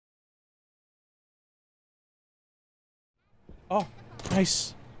Oh,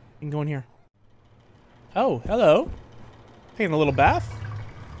 nice. You can go in here. Oh, hello. Taking a little bath.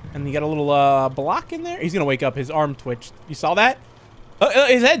 And you got a little block in there. He's gonna wake up. His arm twitched. You saw that?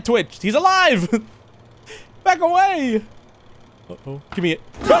 His head twitched. He's alive. Back away. Uh-oh. Give me it.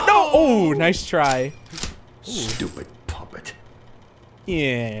 No! Oh, nice try. Ooh. Stupid puppet.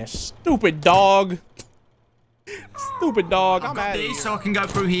 Yeah, stupid dog. Stupid dog. I've got this, so I can go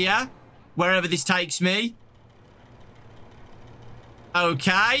through here, wherever this takes me.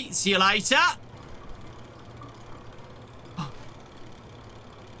 Okay, see you later.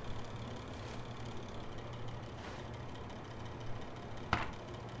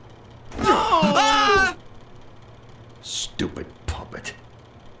 Ah! Stupid puppet.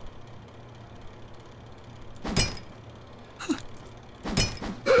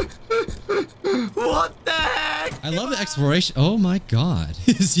 What the heck? I love the exploration. Oh my god.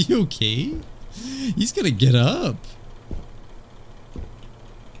 Is he okay? He's gonna get up.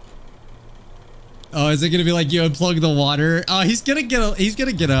 Oh, is it gonna be like you unplug the water? Oh, he's gonna get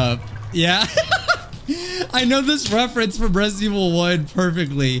up. Yeah. I know this reference from Resident Evil 1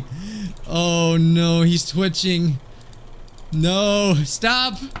 perfectly. Oh no, he's twitching. No,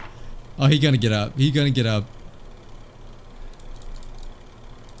 stop. Oh, he's gonna get up. He's gonna get up.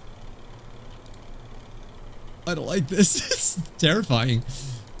 I don't like this. It's terrifying.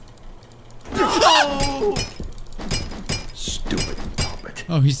 Oh! Stupid puppet.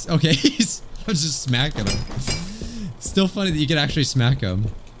 Oh, he's okay. I was just smacking him. It's still funny that you can actually smack him.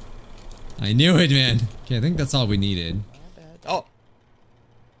 I knew it, man. Okay, I think that's all we needed. Oh.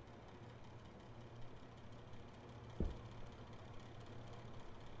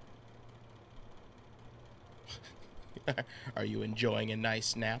 Are you enjoying a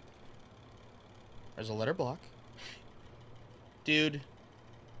nice nap? There's a letter block. Dude.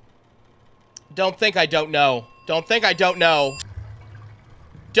 Don't think I don't know. Don't think I don't know.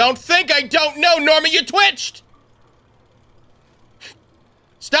 Don't think I don't know, Norma, you twitched!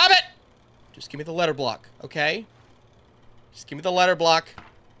 Stop it! Just give me the letter block, okay? Just give me the letter block.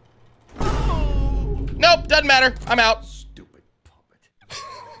 Nope, doesn't matter. I'm out. Stupid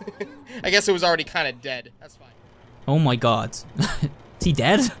puppet. I guess it was already kind of dead. That's fine. Oh my god. Is he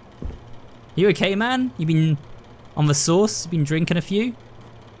dead? You okay, man? You been on the sauce? Been drinking a few?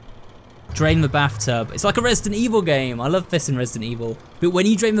 Drain the bathtub. It's like a Resident Evil game. I love this in Resident Evil. But when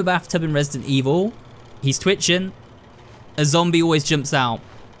you drain the bathtub in Resident Evil, he's twitching. A zombie always jumps out.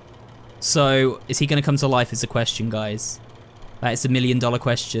 So, is he gonna come to life is the question, guys. That is the $1 million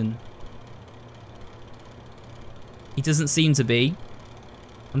question. He doesn't seem to be.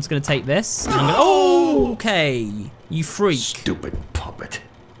 I'm just gonna take this. And I'm gonna, oh, okay. You freak. Stupid puppet.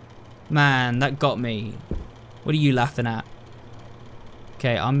 Man, that got me. What are you laughing at?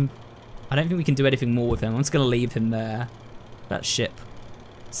 Okay, I don't think we can do anything more with him. I'm just gonna leave him there. That ship.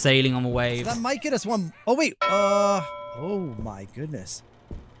 Sailing on the waves. That might get us one. Oh, wait. Oh my goodness.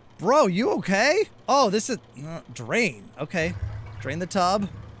 Bro, you okay? Oh, this is drain. Okay. Drain the tub.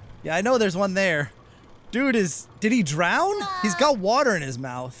 Yeah, I know there's one there. Dude did he drown? He's got water in his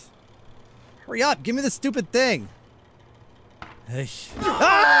mouth. Hurry up, give me the stupid thing. Hey.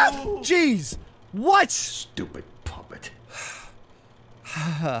 Ah! Jeez! What? Stupid puppet.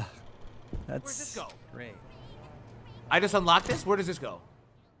 That's Where's this go? great. I just unlocked this? Where does this go?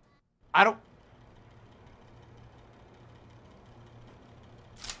 I don't...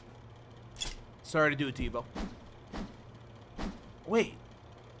 Sorry to do it to you, Bo. Wait.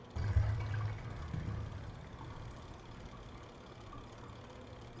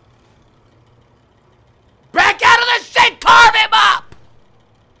 Back out of the shit! Carve him up!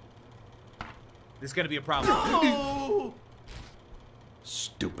 This is gonna be a problem. Oh.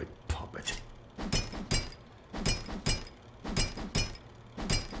 Stupid puppet.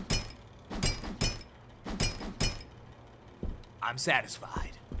 I'm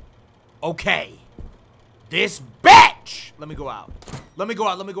satisfied. Okay. This bitch! Let me go out. Let me go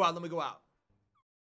out, let me go out, let me go out.